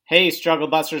Hey, Struggle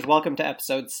Busters, welcome to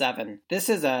episode 7. This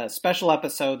is a special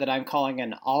episode that I'm calling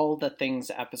an All the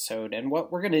Things episode. And what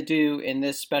we're going to do in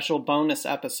this special bonus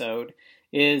episode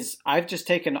is I've just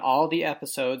taken all the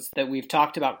episodes that we've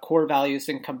talked about core values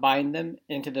and combined them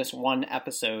into this one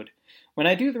episode. When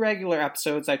I do the regular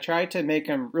episodes, I try to make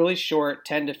them really short,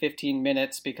 10 to 15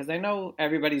 minutes, because I know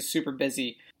everybody's super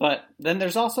busy. But then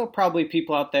there's also probably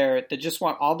people out there that just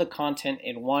want all the content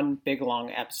in one big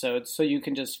long episode so you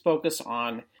can just focus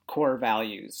on core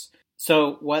values.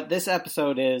 So what this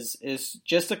episode is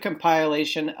just a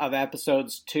compilation of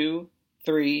episodes 2,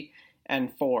 3,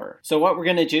 and 4. So what we're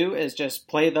going to do is just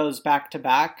play those back to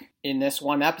back in this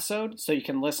one episode so you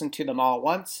can listen to them all at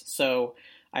once. So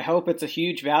I hope it's a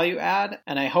huge value add,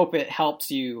 and I hope it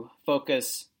helps you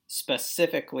focus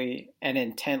specifically and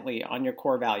intently on your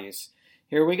core values.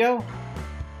 Here we go.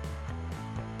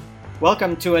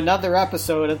 Welcome to another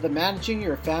episode of the Managing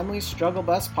Your Family Struggle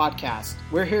Bus podcast.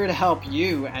 We're here to help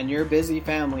you and your busy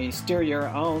family steer your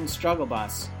own struggle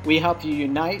bus. We help you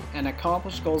unite and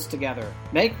accomplish goals together.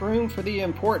 Make room for the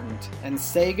important and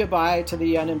say goodbye to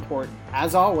the unimportant.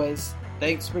 As always,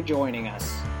 thanks for joining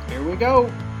us. Here we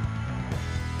go.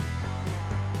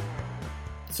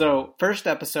 So, first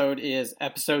episode is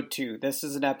episode 2. This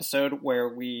is an episode where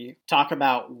we talk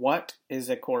about what is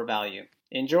a core value.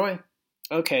 Enjoy!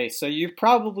 Okay, so you've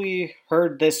probably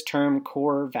heard this term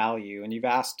core value, and you've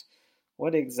asked,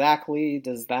 what exactly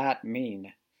does that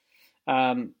mean?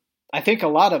 I think a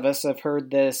lot of us have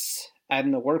heard this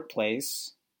in the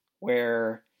workplace,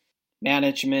 where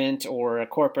management or a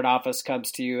corporate office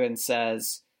comes to you and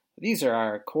says, these are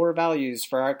our core values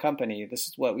for our company. This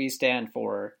is what we stand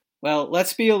for. Well,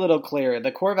 let's be a little clear.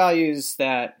 The core values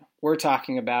that we're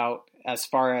talking about as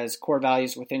far as core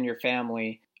values within your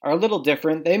family are a little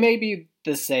different. They may be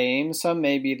the same. Some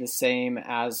may be the same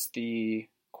as the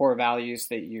core values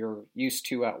that you're used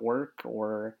to at work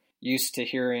or used to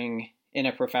hearing in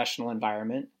a professional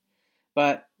environment.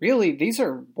 But really, these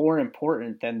are more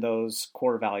important than those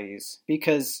core values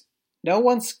because no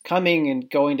one's coming and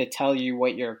going to tell you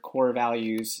what your core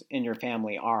values in your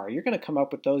family are. You're going to come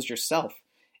up with those yourself.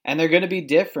 And they're going to be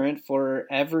different for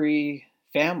every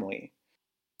family.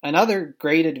 Another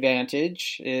great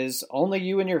advantage is only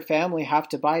you and your family have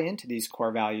to buy into these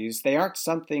core values. They aren't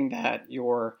something that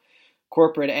your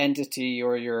corporate entity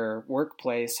or your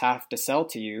workplace have to sell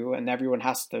to you, and everyone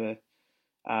has to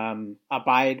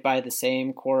abide by the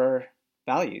same core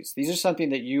values. These are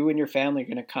something that you and your family are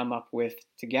going to come up with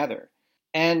together.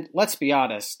 And let's be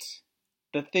honest,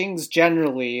 the things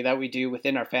generally that we do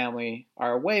within our family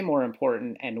are way more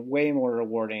important and way more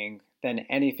rewarding than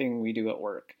anything we do at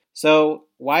work. So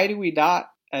why do we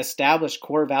not establish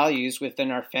core values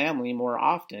within our family more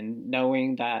often,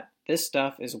 knowing that this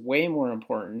stuff is way more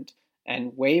important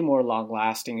and way more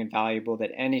long-lasting and valuable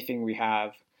than anything we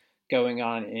have going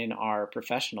on in our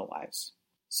professional lives?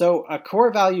 So a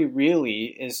core value really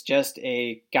is just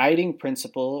a guiding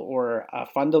principle or a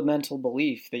fundamental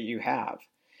belief that you have.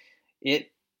 It,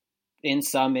 in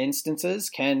some instances,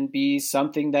 can be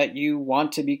something that you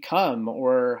want to become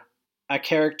or a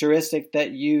characteristic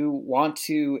that you want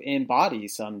to embody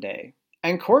someday.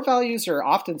 And core values are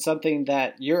often something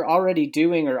that you're already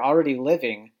doing or already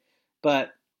living,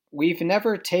 but we've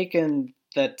never taken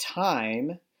the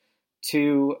time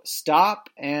to stop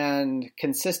and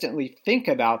consistently think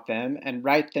about them and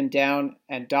write them down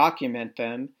and document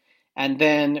them and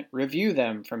then review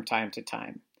them from time to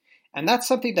time. And that's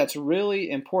something that's really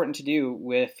important to do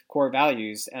with core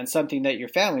values and something that your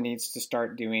family needs to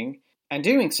start doing. And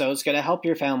doing so is going to help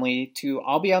your family to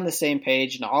all be on the same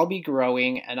page and all be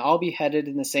growing and all be headed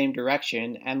in the same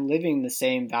direction and living the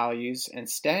same values and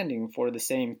standing for the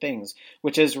same things,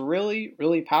 which is really,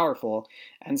 really powerful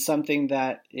and something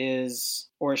that is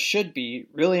or should be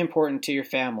really important to your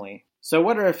family. So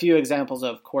what are a few examples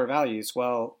of core values?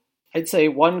 Well, I'd say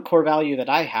one core value that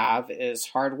I have is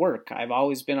hard work. I've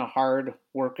always been a hard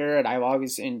worker and I've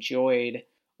always enjoyed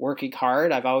working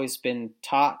hard. I've always been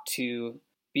taught to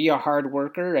be a hard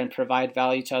worker and provide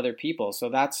value to other people. So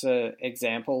that's an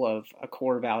example of a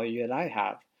core value that I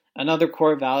have. Another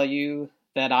core value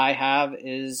that I have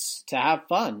is to have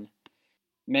fun.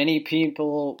 Many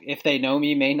people, if they know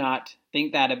me, may not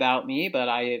think that about me, but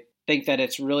I think that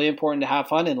it's really important to have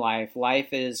fun in life.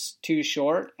 Life is too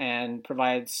short and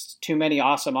provides too many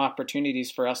awesome opportunities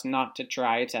for us not to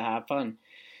try to have fun.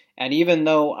 And even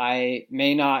though I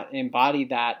may not embody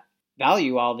that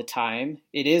value all the time,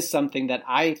 it is something that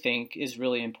I think is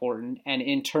really important and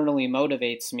internally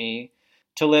motivates me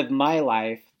to live my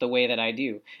life the way that I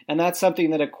do. And that's something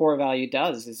that a core value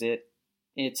does, is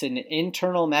it's an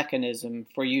internal mechanism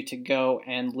for you to go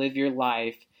and live your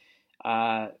life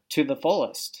to the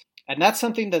fullest. And that's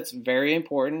something that's very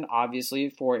important, obviously,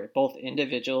 for both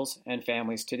individuals and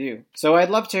families to do. So I'd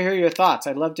love to hear your thoughts.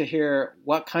 I'd love to hear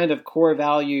what kind of core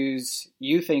values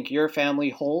you think your family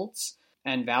holds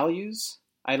and values.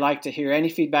 I'd like to hear any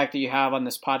feedback that you have on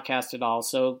this podcast at all.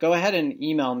 So go ahead and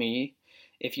email me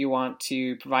if you want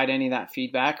to provide any of that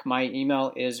feedback. My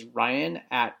email is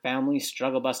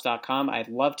ryan@familystrugglebus.com. I'd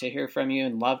love to hear from you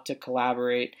and love to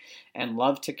collaborate and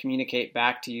love to communicate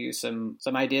back to you some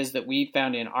ideas that we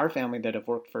found in our family that have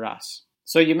worked for us.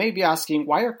 So you may be asking,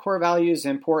 why are core values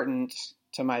important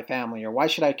to my family, or why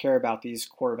should I care about these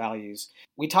core values?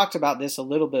 We talked about this a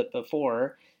little bit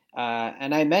before,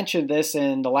 and I mentioned this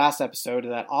in the last episode,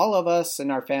 that all of us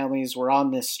in our families were on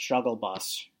this struggle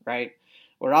bus, right?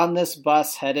 We're on this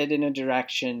bus headed in a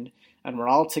direction, and we're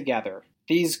all together.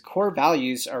 These core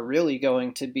values are really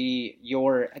going to be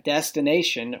your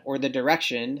destination or the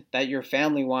direction that your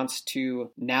family wants to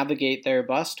navigate their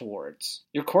bus towards.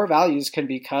 Your core values can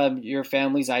become your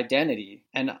family's identity.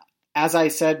 And as I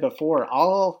said before,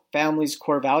 all families'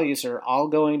 core values are all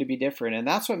going to be different. And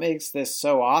that's what makes this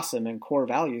so awesome and core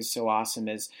values so awesome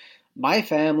is my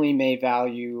family may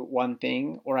value one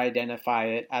thing or identify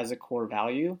it as a core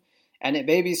value, and it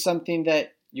may be something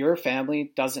that your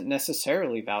family doesn't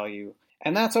necessarily value.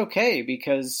 And that's okay,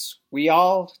 because we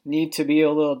all need to be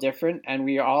a little different, and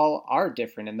we all are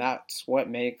different, and that's what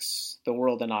makes the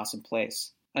world an awesome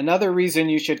place. Another reason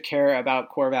you should care about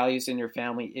core values in your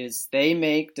family is they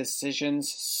make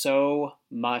decisions so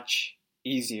much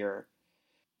easier.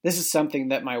 This is something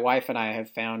that my wife and I have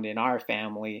found in our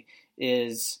family.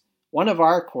 Is one of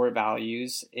our core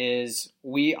values is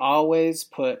we always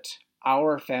put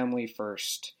our family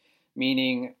first,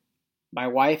 meaning my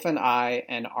wife and I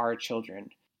and our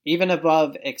children, even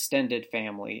above extended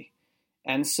family.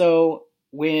 And so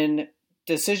when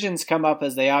decisions come up,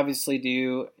 as they obviously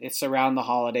do, it's around the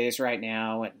holidays right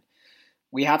now, and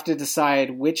we have to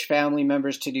decide which family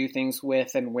members to do things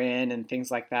with and when and things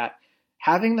like that.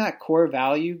 Having that core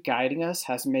value guiding us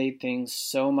has made things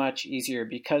so much easier,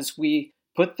 because we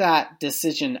put that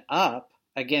decision up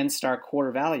against our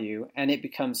core value, and it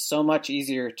becomes so much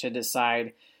easier to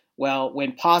decide, well,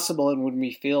 when possible and when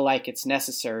we feel like it's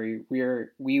necessary,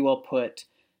 we will put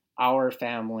our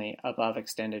family above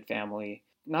extended family.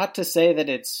 Not to say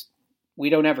that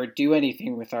we don't ever do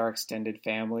anything with our extended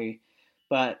family,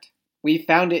 but we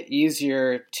found it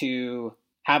easier to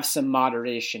have some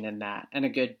moderation in that and a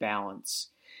good balance.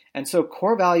 And so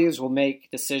core values will make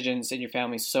decisions in your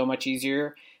family so much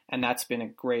easier, and that's been a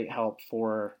great help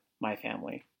for my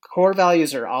family. Core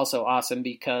values are also awesome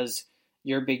because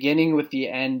you're beginning with the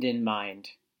end in mind.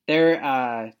 They're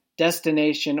a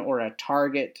destination or a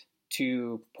target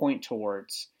to point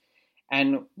towards.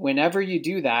 And whenever you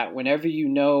do that, whenever you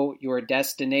know your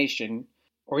destination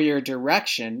or your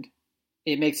direction,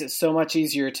 it makes it so much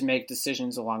easier to make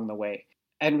decisions along the way.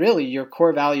 And really, your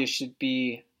core values should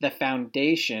be the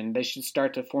foundation. They should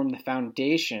start to form the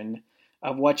foundation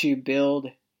of what you build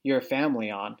your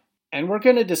family on. And we're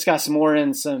going to discuss more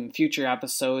in some future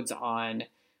episodes on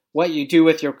what you do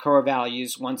with your core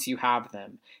values once you have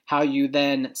them, how you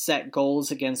then set goals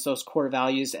against those core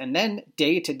values, and then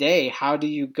day to day, how do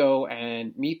you go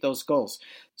and meet those goals?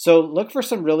 So look for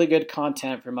some really good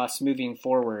content from us moving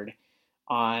forward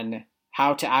on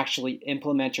how to actually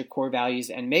implement your core values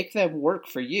and make them work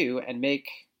for you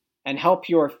and help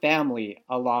your family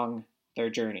along their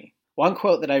journey. One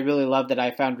quote that I really love that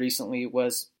I found recently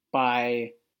was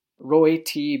by Roy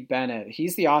T. Bennett.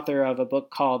 He's the author of a book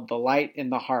called The Light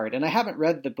in the Heart. And I haven't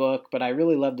read the book, but I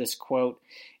really love this quote.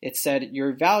 It said,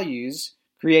 "Your values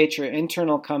create your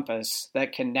internal compass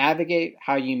that can navigate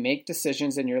how you make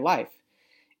decisions in your life.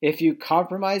 If you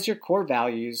compromise your core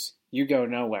values, you go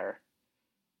nowhere."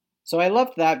 So I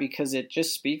loved that because it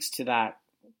just speaks to that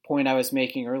point I was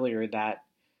making earlier, that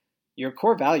your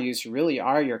core values really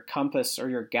are your compass or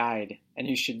your guide, and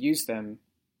you should use them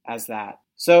as that.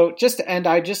 So just to end,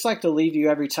 I'd just like to leave you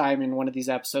every time in one of these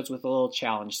episodes with a little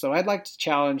challenge. So I'd like to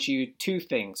challenge you two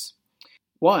things.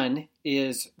 One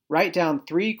is write down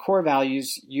 3 core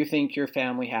values you think your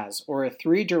family has, or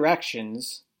 3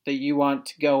 directions that you want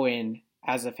to go in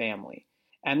as a family.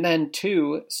 And then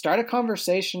 2, start a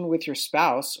conversation with your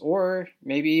spouse or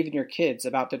maybe even your kids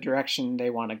about the direction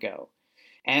they want to go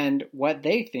and what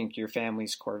they think your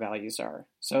family's core values are.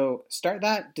 So start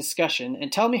that discussion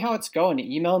and tell me how it's going.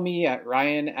 Email me at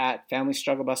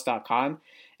ryan@familystrugglebus.com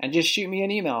and just shoot me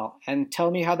an email and tell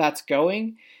me how that's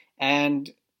going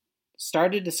and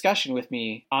start a discussion with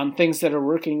me on things that are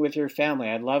working with your family.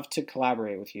 I'd love to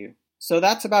collaborate with you. So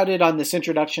that's about it on this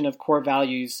introduction of core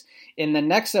values. In the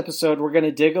next episode, we're going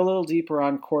to dig a little deeper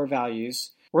on core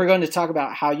values. We're going to talk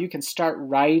about how you can start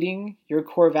writing your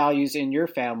core values in your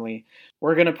family.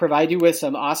 We're going to provide you with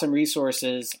some awesome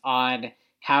resources on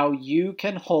how you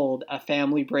can hold a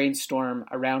family brainstorm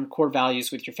around core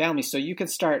values with your family so you can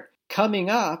start coming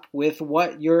up with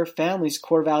what your family's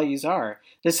core values are.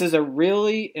 This is a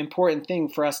really important thing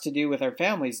for us to do with our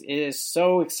families. It is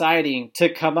so exciting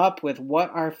to come up with what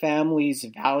our families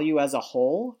value as a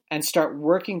whole and start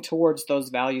working towards those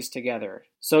values together.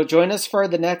 So join us for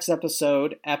the next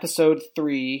episode, episode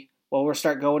 3. Well, we'll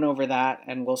start going over that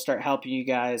and we'll start helping you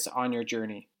guys on your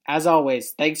journey. As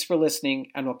always, thanks for listening,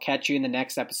 and we'll catch you in the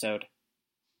next episode.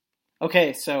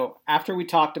 Okay, so after we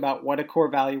talked about what a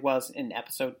core value was in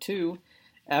episode 2,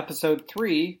 episode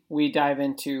 3, we dive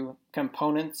into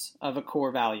components of a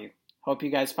core value. Hope you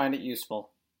guys find it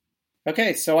useful.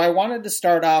 Okay, so I wanted to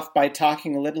start off by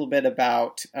talking a little bit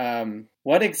about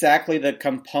what exactly the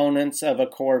components of a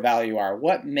core value are.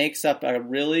 What makes up a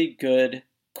really good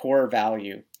core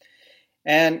value?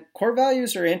 And core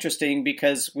values are interesting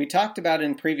because we talked about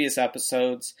in previous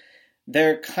episodes,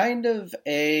 they're kind of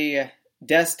a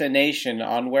destination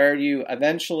on where you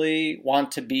eventually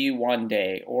want to be one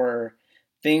day, or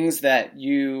things that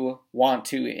you want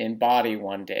to embody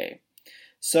one day.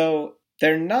 So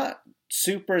they're not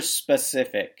super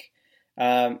specific.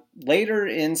 Later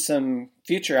in some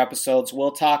future episodes,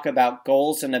 we'll talk about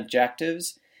goals and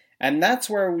objectives, and that's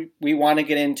where we want to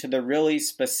get into the really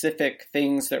specific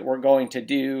things that we're going to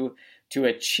do to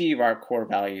achieve our core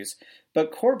values.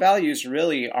 But core values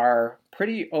really are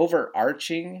pretty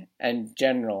overarching and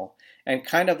general, and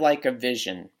kind of like a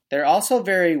vision. They're also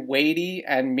very weighty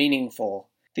and meaningful.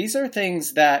 These are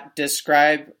things that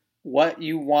describe what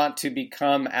you want to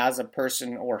become as a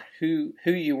person, or who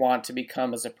you want to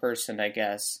become as a person, I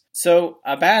guess. So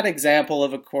a bad example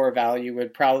of a core value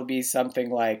would probably be something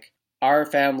like, our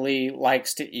family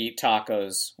likes to eat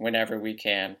tacos whenever we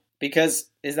can. Because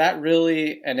is that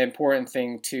really an important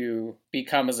thing to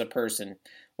become as a person?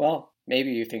 Well, maybe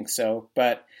you think so,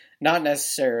 but not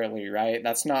necessarily, right?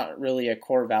 That's not really a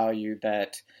core value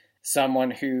that someone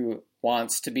who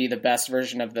wants to be the best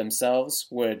version of themselves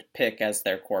would pick as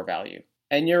their core value.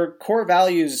 And your core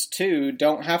values, too,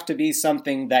 don't have to be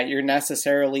something that you're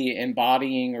necessarily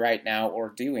embodying right now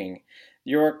or doing.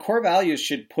 Your core values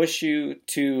should push you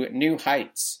to new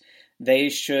heights. They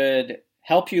should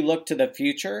help you look to the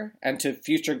future and to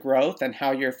future growth and how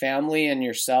your family and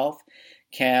yourself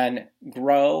can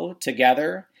grow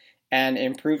together and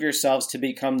improve yourselves to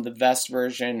become the best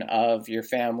version of your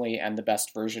family and the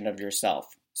best version of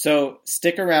yourself. So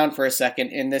stick around for a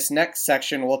second. In this next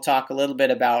section, we'll talk a little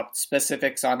bit about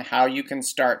specifics on how you can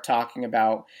start talking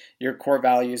about your core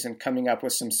values and coming up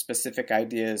with some specific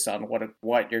ideas on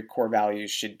what your core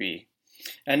values should be.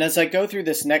 And as I go through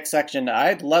this next section,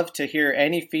 I'd love to hear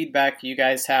any feedback you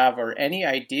guys have or any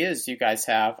ideas you guys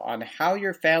have on how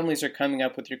your families are coming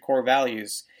up with your core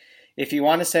values. If you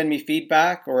want to send me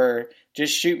feedback or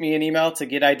just shoot me an email to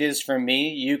get ideas from me,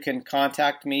 you can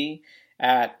contact me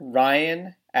at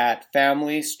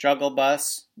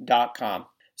ryan@familystrugglebus.com.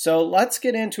 So let's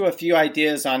get into a few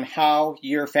ideas on how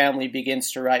your family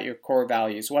begins to write your core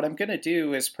values. What I'm going to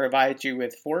do is provide you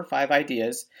with 4 or 5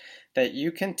 ideas that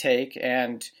you can take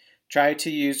and try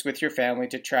to use with your family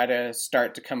to try to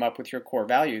start to come up with your core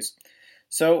values.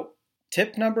 So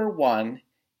tip number 1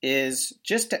 is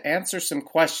just to answer some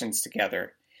questions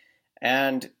together.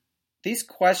 And these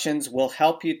questions will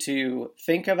help you to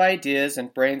think of ideas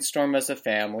and brainstorm as a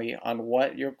family on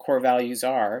what your core values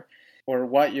are or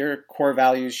what your core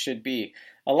values should be.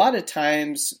 A lot of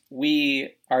times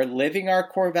we are living our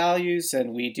core values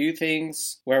and we do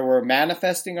things where we're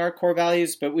manifesting our core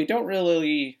values, but we don't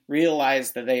really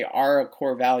realize that they are a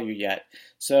core value yet.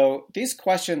 So these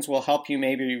questions will help you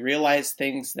maybe realize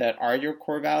things that are your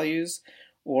core values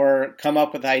or come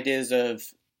up with ideas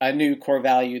of a new core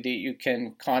value that you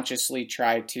can consciously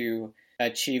try to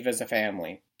achieve as a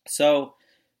family. So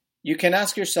you can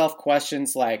ask yourself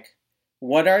questions like,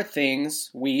 what are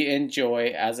things we enjoy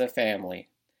as a family?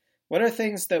 What are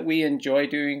things that we enjoy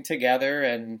doing together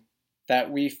and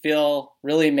that we feel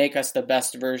really make us the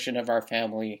best version of our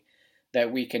family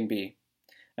that we can be?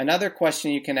 Another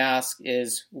question you can ask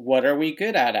is, what are we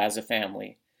good at as a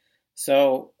family?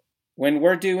 So when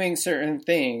we're doing certain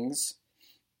things,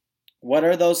 what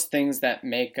are those things that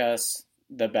make us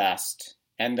the best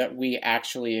and that we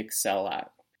actually excel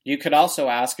at? You could also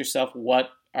ask yourself, what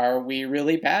are we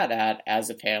really bad at as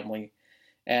a family?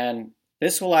 And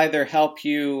this will either help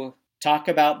you talk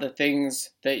about the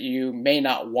things that you may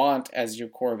not want as your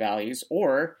core values,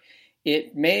 or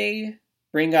it may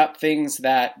bring up things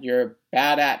that you're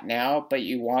bad at now, but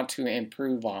you want to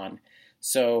improve on.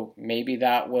 So maybe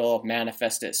that will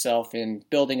manifest itself in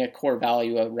building a core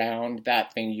value around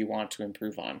that thing you want to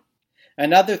improve on.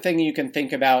 Another thing you can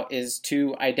think about is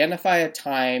to identify a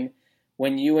time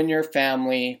when you and your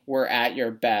family were at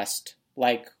your best,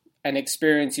 like an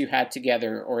experience you had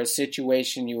together or a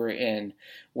situation you were in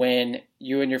when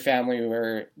you and your family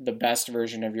were the best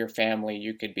version of your family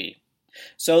you could be.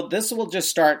 So this will just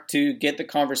start to get the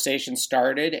conversation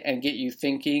started and get you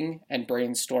thinking and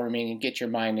brainstorming and get your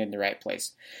mind in the right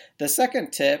place. The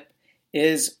second tip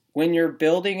is when you're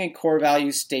building a core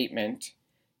value statement,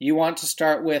 you want to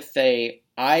start with a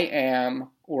I am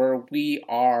or we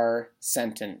are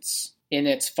sentence in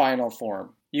its final form.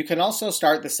 You can also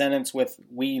start the sentence with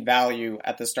we value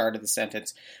at the start of the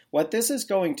sentence. What this is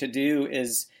going to do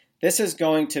is this is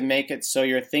going to make it so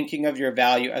you're thinking of your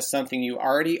value as something you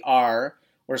already are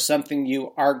or something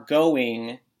you are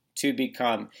going to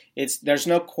become. There's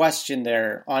no question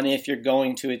there on if you're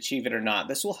going to achieve it or not.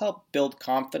 This will help build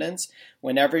confidence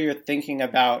whenever you're thinking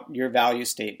about your value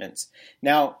statements.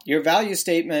 Now, your value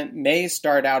statement may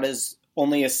start out as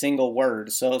only a single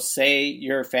word. So say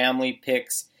your family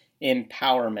picks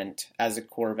empowerment as a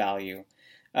core value.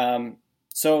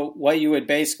 So what you would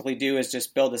basically do is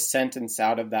just build a sentence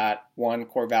out of that one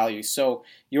core value. So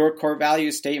your core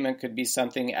value statement could be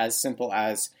something as simple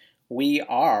as we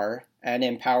are an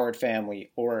empowered family,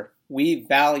 or we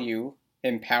value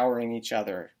empowering each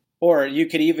other. Or you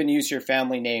could even use your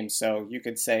family name. So you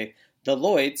could say the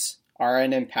Lloyds are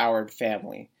an empowered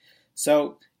family.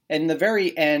 So in the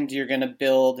very end, you're going to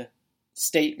build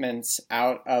statements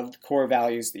out of the core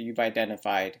values that you've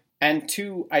identified. And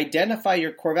to identify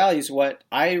your core values, what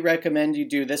I recommend you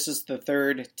do, this is the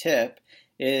third tip,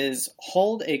 is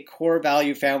hold a core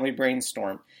value family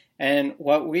brainstorm. And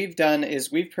what we've done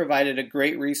is we've provided a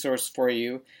great resource for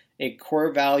you, a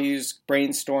core values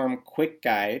brainstorm quick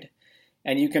guide.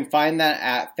 And you can find that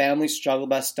at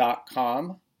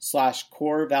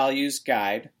familystrugglebus.com/core values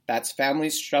guide. That's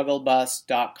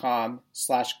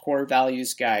familystrugglebus.com/core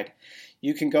values guide.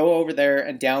 You can go over there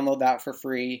and download that for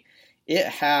free. It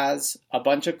has a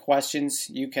bunch of questions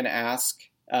you can ask,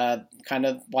 kind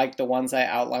of like the ones I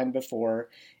outlined before.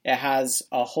 It has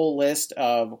a whole list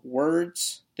of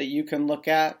words that you can look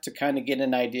at to kind of get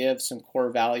an idea of some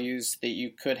core values that you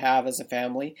could have as a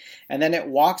family. And then it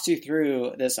walks you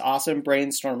through this awesome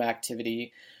brainstorm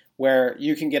activity where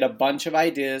you can get a bunch of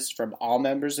ideas from all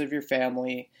members of your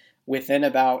family within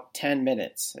about 10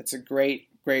 minutes. It's a great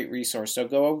resource. So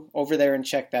go over there and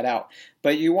check that out.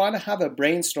 But you want to have a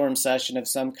brainstorm session of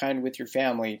some kind with your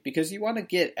family because you want to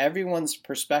get everyone's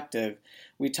perspective.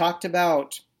 We talked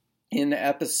about in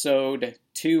episode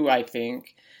 2, I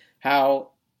think,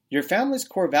 how your family's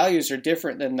core values are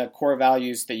different than the core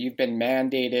values that you've been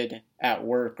mandated at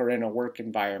work or in a work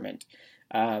environment.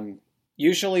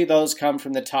 Usually those come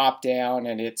from the top down,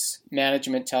 and it's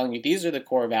management telling you these are the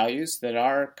core values that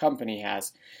our company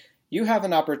has. You have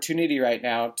an opportunity right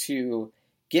now to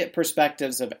get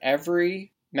perspectives of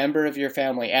every member of your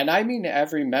family. And I mean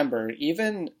every member.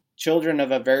 Even children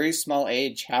of a very small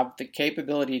age have the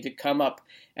capability to come up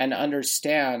and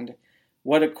understand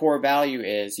what a core value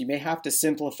is. You may have to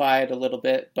simplify it a little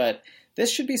bit, but this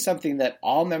should be something that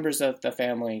all members of the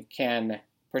family can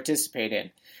participate in.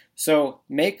 So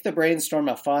make the brainstorm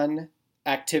a fun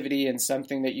activity and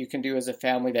something that you can do as a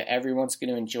family that everyone's going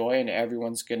to enjoy and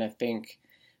everyone's going to think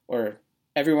or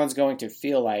everyone's going to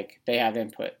feel like they have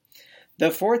input.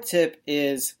 The fourth tip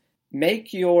is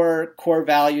make your core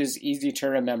values easy to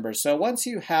remember. So once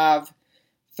you have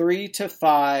 3 to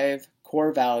 5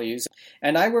 core values,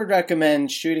 and I would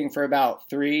recommend shooting for about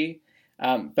 3,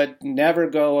 but never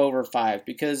go over 5,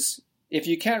 because if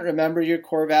you can't remember your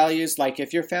core values, like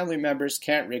if your family members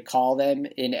can't recall them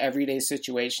in everyday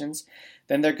situations,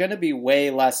 then they're going to be way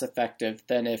less effective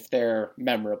than if they're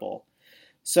memorable.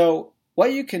 So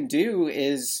what you can do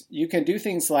is you can do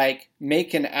things like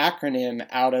make an acronym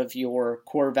out of your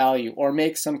core value or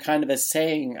make some kind of a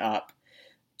saying up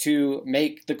to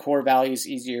make the core values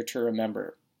easier to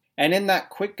remember. And in that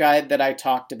quick guide that I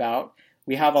talked about,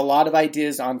 we have a lot of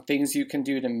ideas on things you can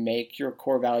do to make your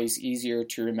core values easier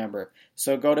to remember.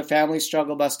 So go to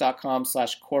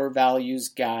familystrugglebus.com/core values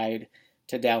guide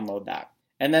to download that.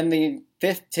 And then the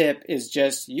fifth tip is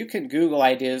just you can Google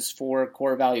ideas for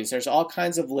core values. There's all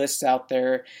kinds of lists out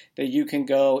there that you can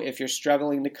go if you're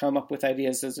struggling to come up with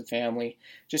ideas as a family.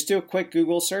 Just do a quick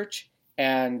Google search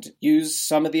and use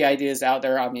some of the ideas out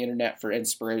there on the internet for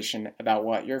inspiration about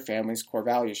what your family's core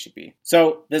values should be.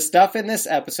 So the stuff in this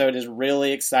episode is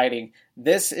really exciting.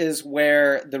 This is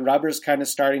where the rubber's kind of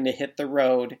starting to hit the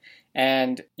road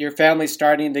and your family's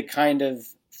starting to kind of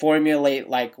formulate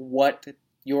like what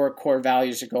your core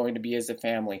values are going to be as a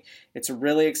family. It's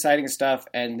really exciting stuff,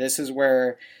 and this is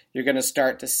where you're going to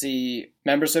start to see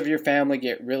members of your family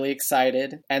get really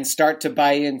excited and start to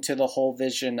buy into the whole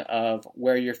vision of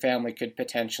where your family could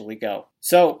potentially go.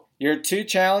 So, your 2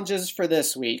 challenges for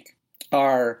this week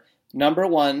are, number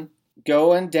 1,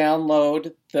 go and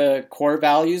download the Core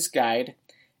Values Guide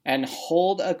and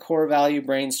hold a core value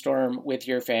brainstorm with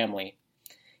your family.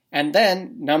 And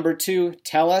then, number 2,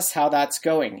 tell us how that's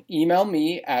going. Email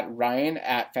me at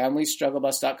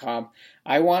ryan@familystrugglebus.com.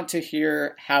 I want to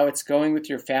hear how it's going with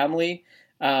your family.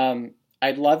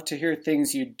 I'd love to hear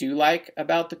things you do like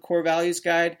about the Core Values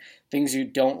Guide, things you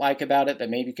don't like about it that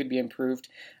maybe could be improved.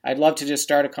 I'd love to just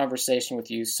start a conversation with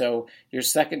you. So your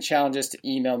second challenge is to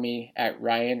email me at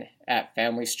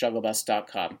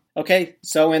ryan@familystrugglebus.com. Okay,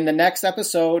 so in the next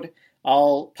episode,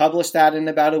 I'll publish that in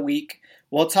about a week.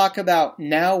 We'll talk about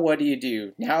now what do you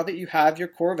do? Now that you have your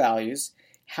core values,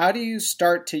 how do you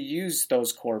start to use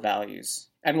those core values?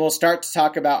 And we'll start to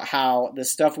talk about how the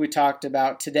stuff we talked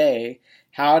about today,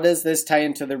 how does this tie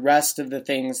into the rest of the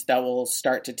things that we'll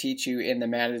start to teach you in the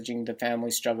Managing the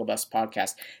Family Struggle Bus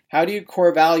podcast? How do your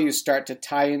core values start to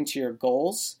tie into your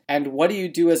goals? And what do you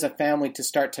do as a family to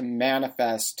start to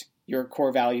manifest your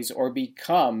core values or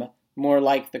become more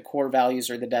like the core values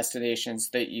or the destinations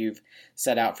that you've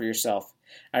set out for yourself?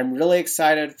 I'm really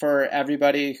excited for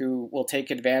everybody who will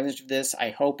take advantage of this. I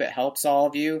hope it helps all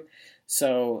of you.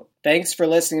 So thanks for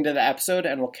listening to the episode,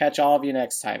 and we'll catch all of you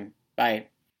next time. Bye.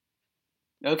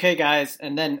 Okay, guys,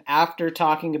 and then after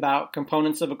talking about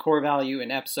components of a core value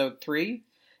in episode 3,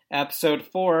 episode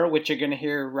 4, which you're going to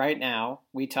hear right now,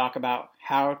 we talk about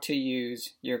how to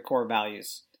use your core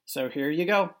values. So here you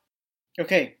go.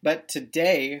 Okay, but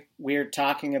today we're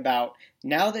talking about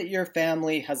now that your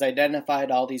family has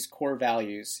identified all these core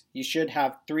values, you should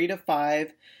have 3 to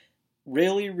 5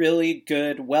 really, really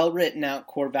good, well-written out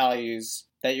core values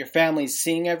that your family's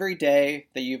seeing every day,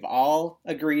 that you've all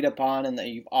agreed upon, and that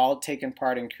you've all taken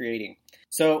part in creating.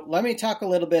 So let me talk a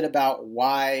little bit about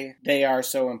why they are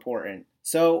so important.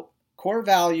 So core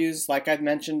values, like I've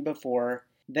mentioned before,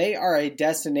 they are a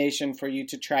destination for you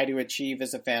to try to achieve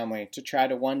as a family, to try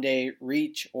to one day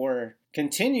reach or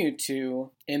continue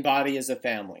to embody as a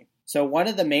family. So one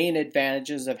of the main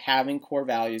advantages of having core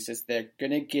values is they're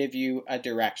going to give you a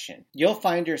direction. You'll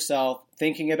find yourself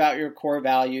thinking about your core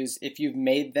values if you've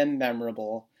made them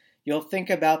memorable. You'll think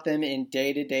about them in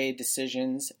day-to-day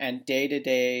decisions and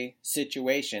day-to-day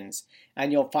situations,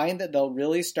 and you'll find that they'll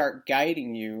really start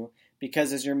guiding you.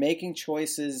 Because as you're making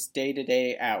choices day to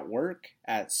day at work,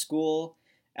 at school,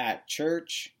 at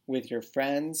church, with your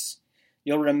friends,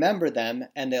 you'll remember them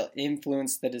and they'll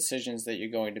influence the decisions that you're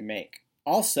going to make.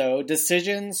 Also,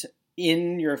 decisions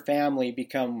in your family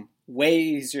become way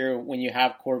easier when you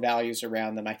have core values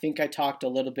around them. I think I talked a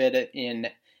little bit in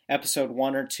episode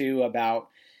 1 or 2 about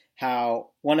how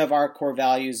one of our core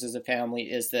values as a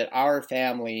family is that our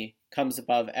family comes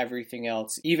above everything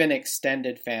else, even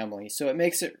extended family. So it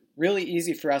makes it really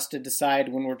easy for us to decide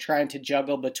when we're trying to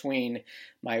juggle between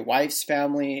my wife's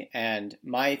family and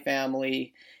my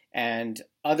family and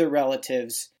other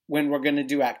relatives when we're going to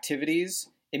do activities.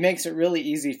 It makes it really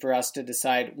easy for us to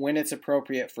decide when it's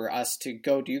appropriate for us to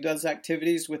go do those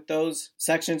activities with those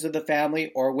sections of the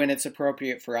family or when it's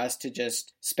appropriate for us to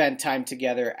just spend time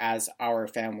together as our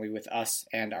family with us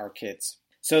and our kids.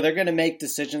 So they're going to make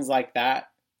decisions like that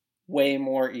way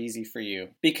more easy for you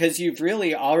because you've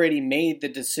really already made the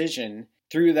decision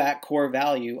through that core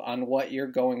value on what you're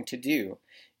going to do.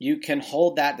 You can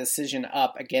hold that decision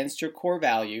up against your core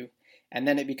value, and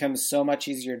then it becomes so much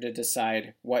easier to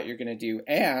decide what you're going to do.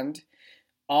 And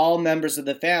all members of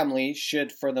the family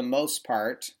should, for the most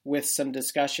part, with some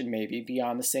discussion maybe, be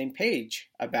on the same page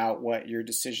about what your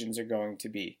decisions are going to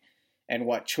be and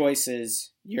what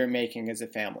choices you're making as a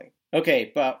family.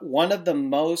 Okay, but one of the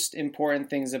most important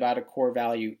things about a core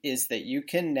value is that you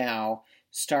can now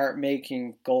start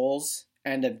making goals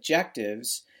and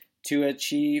objectives to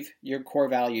achieve your core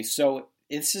values. So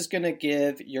this is going to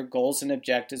give your goals and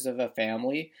objectives of a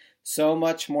family so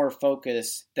much more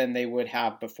focus than they would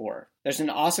have before. There's an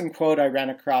awesome quote I ran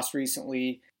across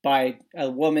recently by a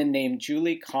woman named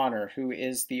Julie Connor, who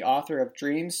is the author of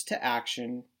Dreams to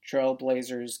Action,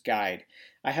 Trailblazer's Guide.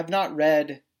 I have not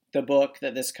read the book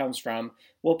that this comes from.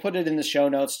 We'll put it in the show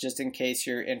notes just in case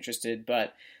you're interested,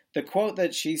 but the quote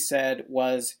that she said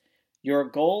was, "Your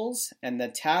goals and the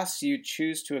tasks you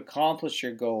choose to accomplish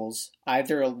your goals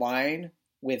either align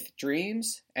with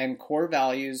dreams and core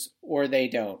values or they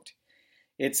don't.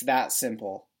 It's that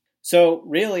simple." So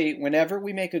really, whenever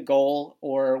we make a goal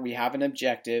or we have an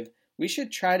objective, we should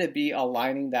try to be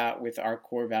aligning that with our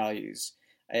core values.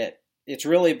 it's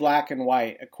really black and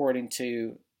white according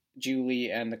to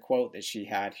Julie and the quote that she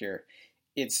had here.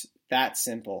 It's that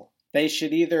simple. They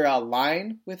should either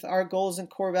align with our goals and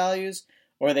core values,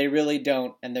 or they really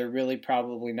don't, and they're really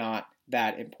probably not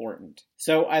that important.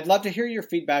 So I'd love to hear your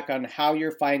feedback on how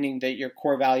you're finding that your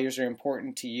core values are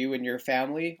important to you and your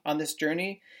family on this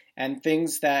journey, and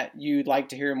things that you'd like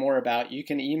to hear more about. You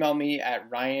can email me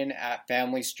at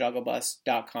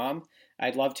ryan@familystrugglebus.com.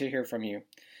 I'd love to hear from you.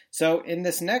 So in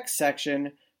this next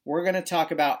section, we're going to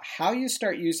talk about how you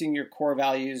start using your core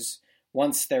values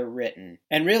once they're written.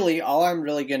 And really, all I'm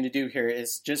really going to do here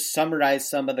is just summarize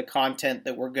some of the content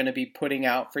that we're going to be putting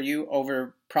out for you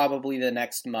over probably the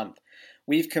next month.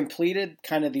 We've completed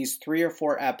kind of these 3 or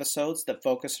 4 episodes that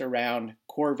focus around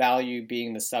core value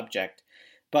being the subject.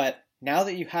 But now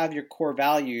that you have your core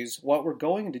values, what we're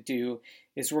going to do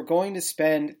is we're going to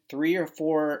spend 3 or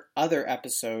 4 other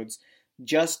episodes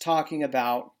just talking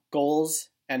about goals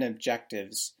and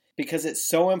objectives, because it's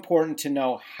so important to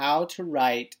know how to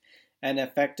write an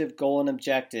effective goal and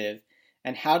objective,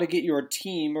 and how to get your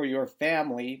team or your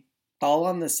family all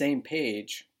on the same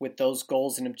page with those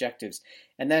goals and objectives.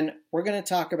 And then we're going to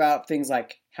talk about things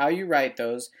like how you write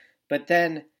those, but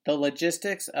then the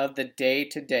logistics of the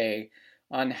day-to-day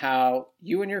on how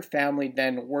you and your family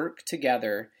then work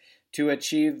together to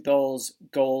achieve those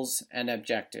goals and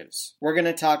objectives. We're going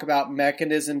to talk about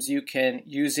mechanisms you can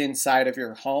use inside of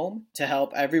your home to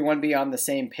help everyone be on the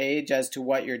same page as to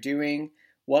what you're doing,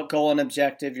 what goal and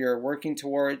objective you're working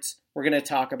towards. We're going to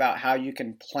talk about how you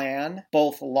can plan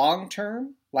both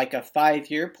long-term, like a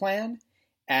 5-year plan,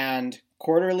 and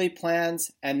quarterly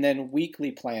plans, and then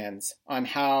weekly plans on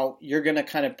how you're going to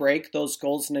kind of break those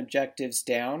goals and objectives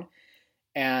down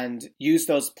and use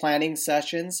those planning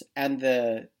sessions and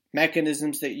the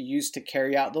mechanisms that you use to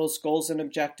carry out those goals and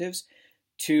objectives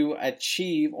to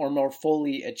achieve or more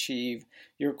fully achieve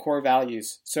your core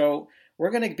values. So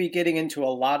we're going to be getting into a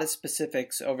lot of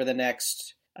specifics over the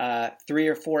next 3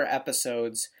 or 4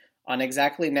 episodes on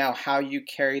exactly now how you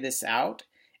carry this out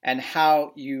and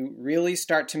how you really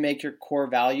start to make your core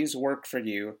values work for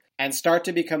you and start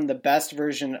to become the best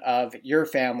version of your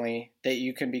family that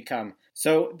you can become.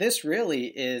 So this really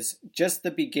is just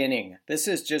the beginning.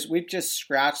 We've just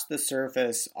scratched the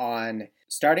surface on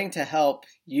starting to help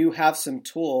you have some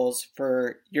tools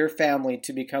for your family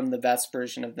to become the best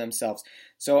version of themselves.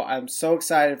 So I'm so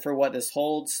excited for what this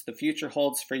holds, the future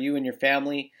holds for you and your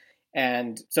family,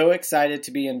 and so excited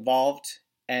to be involved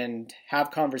and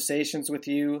have conversations with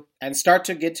you and start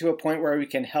to get to a point where we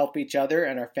can help each other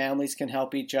and our families can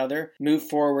help each other move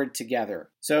forward together.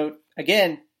 So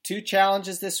again, 2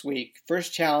 challenges this week.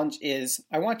 First challenge is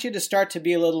I want you to start to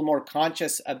be a little more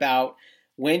conscious about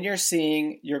when you're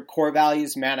seeing your core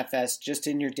values manifest just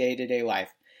in your day-to-day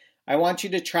life. I want you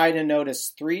to try to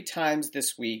notice 3 times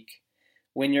this week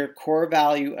when your core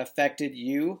value affected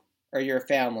you or your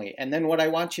family. And then what I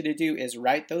want you to do is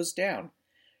write those down.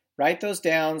 Write those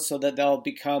down so that they'll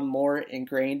become more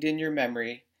ingrained in your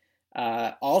memory.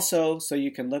 Also, so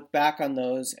you can look back on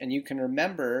those and you can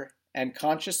remember and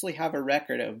consciously have a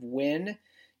record of when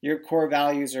your core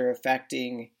values are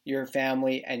affecting your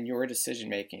family and your decision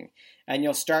making. And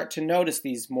you'll start to notice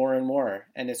these more and more.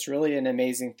 And it's really an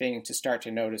amazing thing to start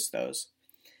to notice those.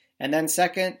 And then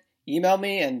second, email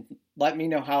me and let me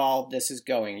know how all this is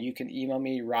going. You can email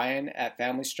me,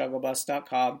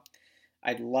 ryan@familystrugglebus.com.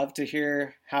 I'd love to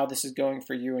hear how this is going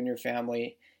for you and your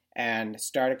family and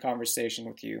start a conversation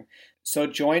with you. So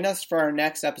join us for our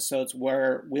next episodes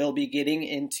where we'll be getting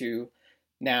into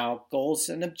now goals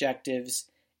and objectives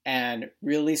and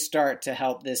really start to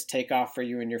help this take off for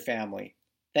you and your family.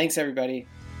 Thanks, everybody.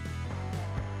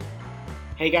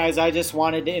 Hey guys, I just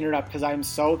wanted to interrupt because I'm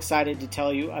so excited to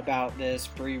tell you about this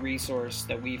free resource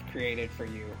that we've created for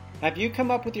you. Have you come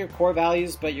up with your core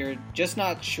values, but you're just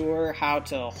not sure how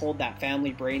to hold that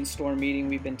family brainstorm meeting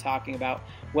we've been talking about?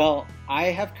 Well,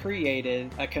 I have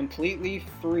created a completely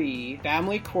free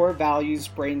Family Core Values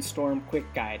Brainstorm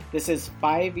Quick Guide. This is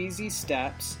 5 easy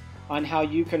steps on how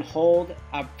you can hold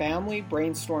a family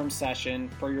brainstorm session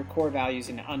for your core values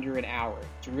in under an hour.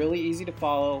 It's really easy to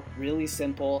follow, really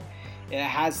simple. It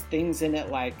has things in it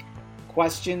like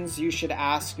questions you should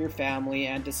ask your family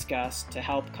and discuss to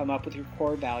help come up with your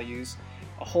core values,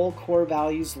 a whole core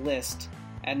values list,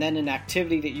 and then an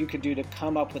activity that you could do to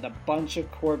come up with a bunch of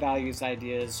core values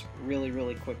ideas really,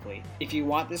 really quickly. If you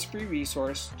want this free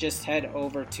resource, just head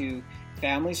over to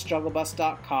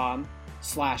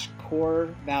familystrugglebus.com/core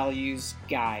values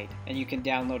guide, and you can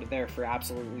download it there for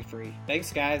absolutely free.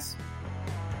 Thanks, guys.